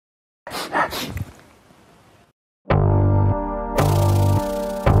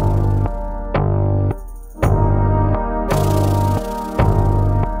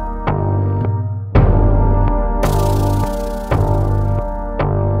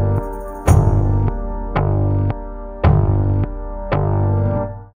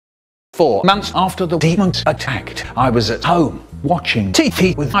4 months after the demons attacked, I was at home watching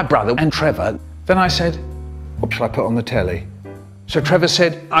TV with my brother and Trevor. Then I said, what should I put on the telly? So Trevor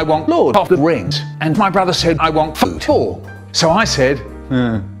said, I want Lord of the Rings. And my brother said, I want football. So I said,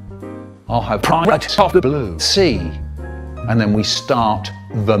 I'll have Pirates of the Blue Sea. And then we start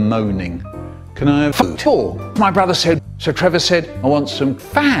the moaning. Can I have football? My brother said, so Trevor said, I want some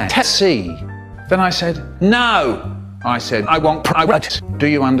fantasy. Then I said, no. I said, I want pirates. Do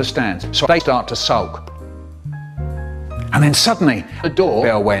you understand? So they start to sulk. And then suddenly the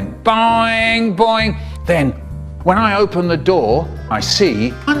doorbell went boing, boing. Then when I open the door, I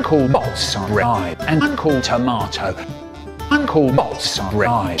see Uncle Moustro and Uncle Tomato. Uncle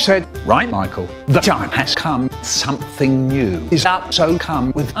Moustro said, right, Michael, the time has come. Something new is up, so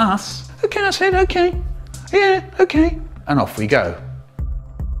come with us. Okay, I said, okay. Yeah, okay. And off we go.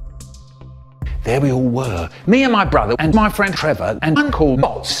 There we all were, me and my brother and my friend Trevor and Uncle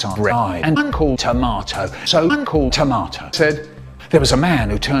Moustro and Uncle Tomato. So Uncle Tomato said, there was a man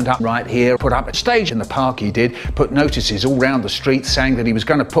who turned up right here, put up a stage in the park he did, put notices all round the street saying that he was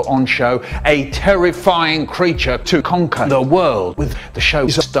going to put on show a terrifying creature to conquer the world, with the show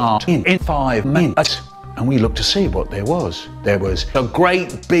starting in 5 minutes. And we looked to see what there was. There was a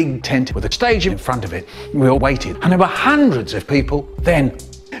great big tent with a stage in front of it. We all waited, and there were hundreds of people. Then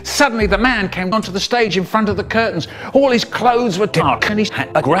suddenly the man came onto the stage in front of the curtains. All his clothes were dark and he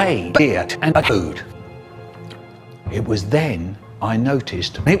had a grey beard and a hood. It was then I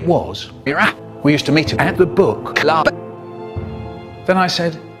noticed it was Ira. We used to meet at the book club. Then I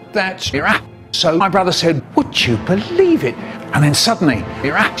said, that's Ira. So my brother said, would you believe it? And then suddenly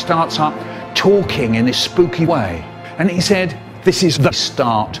Ira starts up talking in this spooky way. And he said, this is the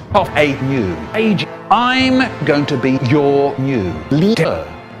start of a new age. I'm going to be your new leader.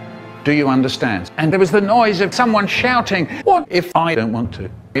 Do you understand? And there was the noise of someone shouting, what if I don't want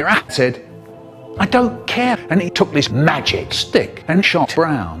to? Ira said, I don't care. And he took this magic stick and shot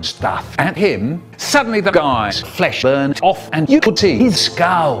brown stuff at him. Suddenly the guy's flesh burned off and you could see his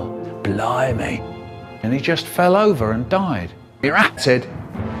skull. Blimey. And he just fell over and died. Ira said,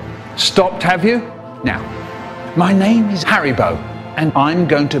 stopped, have you? Now, my name is Harrybo and I'm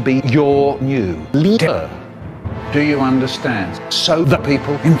going to be your new leader. Do you understand? So the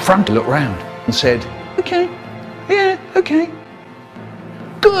people in front looked round and said, okay, yeah, okay.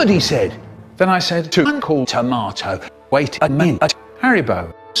 Good, he said. Then I said to Uncle Tomato, wait a minute,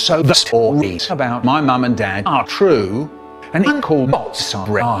 Harrybo. So the stories about my mum and dad are true? And Uncle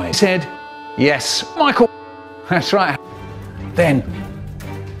Moustro said, yes, Michael, that's right. Then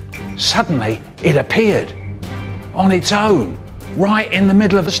suddenly it appeared on its own, right in the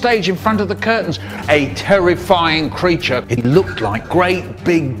middle of the stage in front of the curtains. A terrifying creature. It looked like great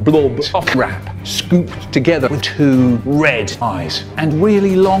big blobs of wrap scooped together with 2 red eyes and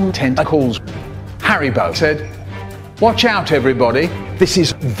really long tentacles. Harrybo said, watch out everybody, this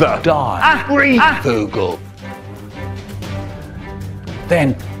is the Vogel.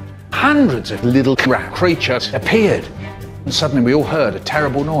 Then hundreds of little rat creatures appeared. And suddenly we all heard a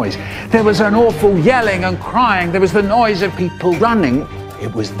terrible noise. There was an awful yelling and crying. There was the noise of people running.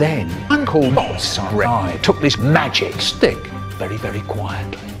 It was then Uncle Moustro took this magic stick very, very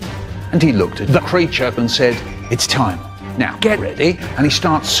quietly. And he looked at the creature and said, it's time. Now get ready. And he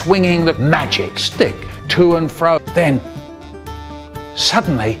starts swinging the magic stick to and fro. Then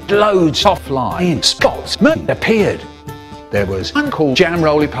suddenly loads of flying spots appeared. There was Uncle Jam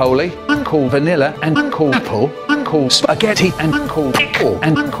Roly Poly, Uncle Vanilla and Uncle Apple, Uncle Spaghetti and Uncle Pickle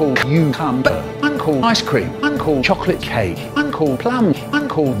and Uncle Cucumber, Uncle Ice Cream, Uncle Chocolate Cake, Uncle Plum,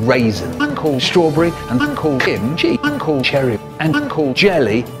 Uncle Raisin, Uncle Strawberry and Uncle Kimchi, Uncle Cherry and Uncle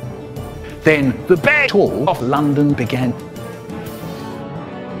Jelly. Then the Bear Tour of London began.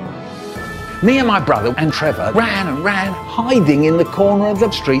 Me and my brother and Trevor ran and ran, hiding in the corner of the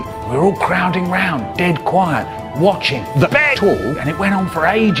street. We were all crowding round, dead quiet, watching the Bear Tour, and it went on for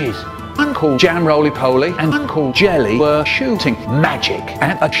ages. Uncle Jam Roly Poly and Uncle Jelly were shooting magic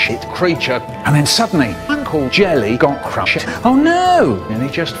at a shit creature, and then suddenly Uncle Jelly got crushed. Oh no! And he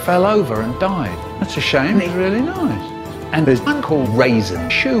just fell over and died. That's a shame, he's really nice. And there's Uncle Raisin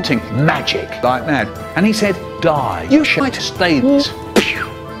shooting magic like that, and he said, die, you should stay this.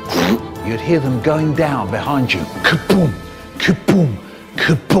 You'd hear them going down behind you. Kaboom, kaboom,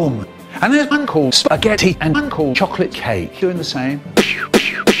 kaboom. And there's Uncle Spaghetti and Uncle Chocolate Cake doing the same.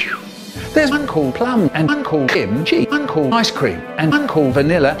 There's Uncle Plum and Uncle Kimchi, Uncle Ice Cream and Uncle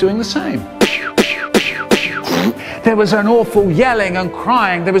Vanilla doing the same. There was an awful yelling and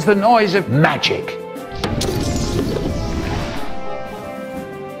crying. There was the noise of magic.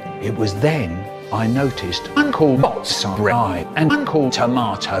 It was then I noticed Uncle Moustro and Uncle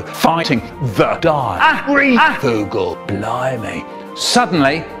Tomato fighting the Harrybo. Blimey.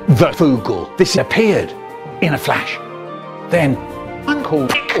 Suddenly, the Foogle disappeared in a flash. Then Uncle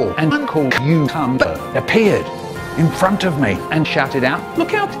Pickle and Uncle Cucumber appeared in front of me and shouted out,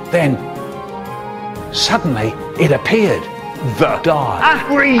 "Look out!" Then suddenly it appeared, the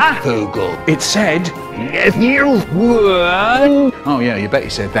Harrybo. It said, "If you won." Oh yeah, you bet he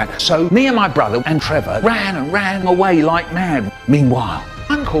said that. So me and my brother and Trevor ran away like mad. Meanwhile,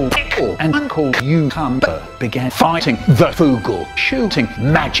 Uncle Pickle and Uncle Cucumber began fighting the Foogle, shooting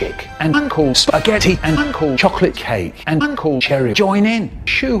magic, and Uncle Spaghetti and Uncle Chocolate Cake and Uncle Cherry join in,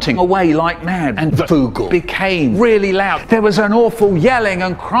 shooting away like mad, and the Foogle became really loud. There was an awful yelling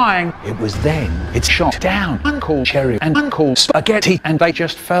and crying. It was then it shot down Uncle Cherry and Uncle Spaghetti, and they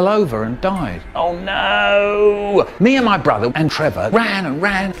just fell over and died. Oh no! Me and my brother and Trevor ran,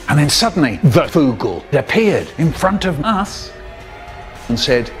 and then suddenly the Foogle appeared in front of us and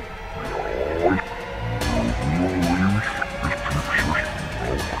said,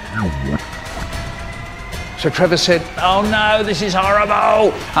 so Trevor said, "Oh no, this is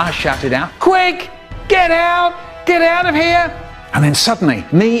horrible!" I shouted out, "Quick, get out of here!" And then suddenly,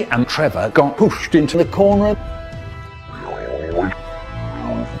 me and Trevor got pushed into the corner.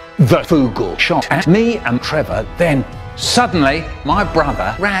 The Foogle shot at me and Trevor, then suddenly my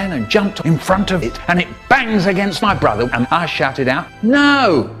brother ran and jumped in front of it, and it bangs against my brother, and I shouted out,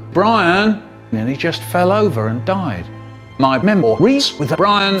 "No, Brian!" And he just fell over and died. My memories with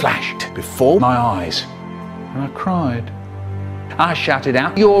Brian flashed before my eyes, and I cried. I shouted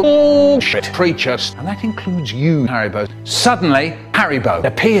out, "You're bullshit creatures," and that includes you, Harrybo. Suddenly, Harrybo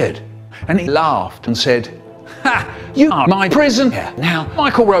appeared, and he laughed and said, "Ha! You are my prisoner now,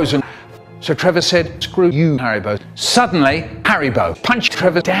 Michael Rosen." So Trevor said, "Screw you, Harrybo." Suddenly, Harrybo punched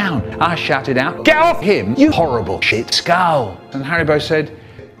Trevor down. I shouted out, "Get off him, you horrible shit skull." And Harrybo said,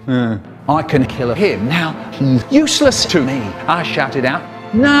 "I can kill him now, he's useless to me." I shouted out,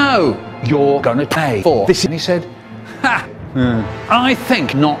 "No, you're gonna pay for this." And he said, "Ha! I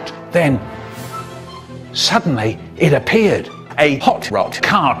think not." Then suddenly it appeared, a hot rod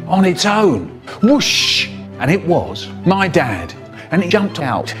car on its own. Whoosh! And it was my dad. And he jumped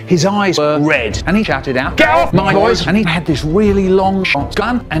out. His eyes were red, and he shouted out, "Get off my boys!" And he had this really long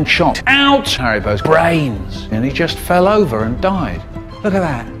shotgun and shot out Harrybo's brains, and he just fell over and died. Look at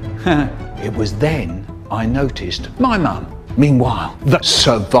that. It was then I noticed my mum. Meanwhile, the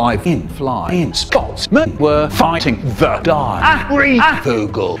surviving flying Scotsmen were fighting the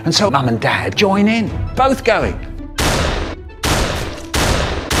Harrybo, and so Mum and Dad join in, both going.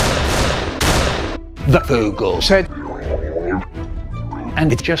 The Foogle said,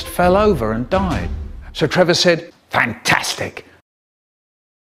 and it just fell over and died. So Trevor said, "Fantastic."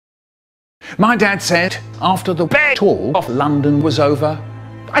 My dad said, after the tour of London was over,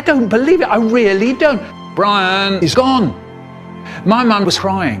 "I don't believe it, I really don't. Brian is gone." My mum was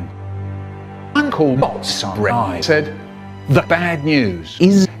crying. Uncle Moustro said, "The bad news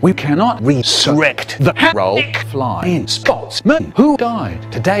is we cannot resurrect the flying Scotsman who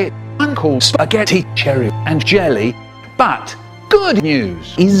died today, Uncle Spaghetti, Cherry and Jelly, but good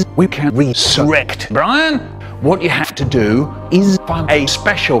news is we can resurrect Brian. What you have to do is find a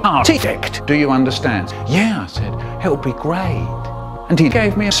special artifact. Do you understand?" "Yeah," I said, "it'll be great." And he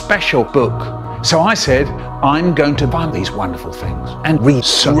gave me a special book. So I said, "I'm going to find these wonderful things and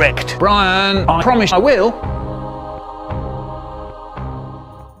resurrect Brian. I promise I will."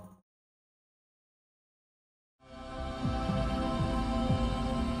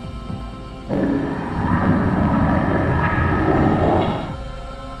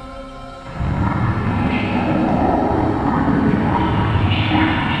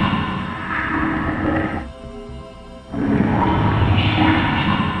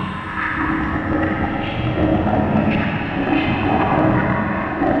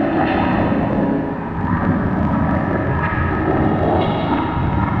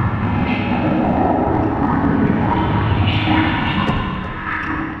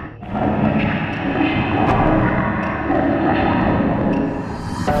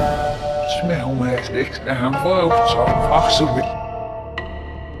 Smell magic down below, so possibly.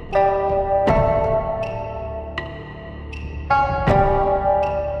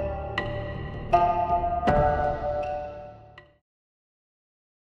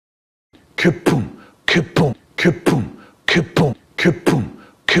 Kaboom, kaboom, kaboom, kaboom, kaboom,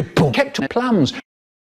 kaboom. CaptainPlums.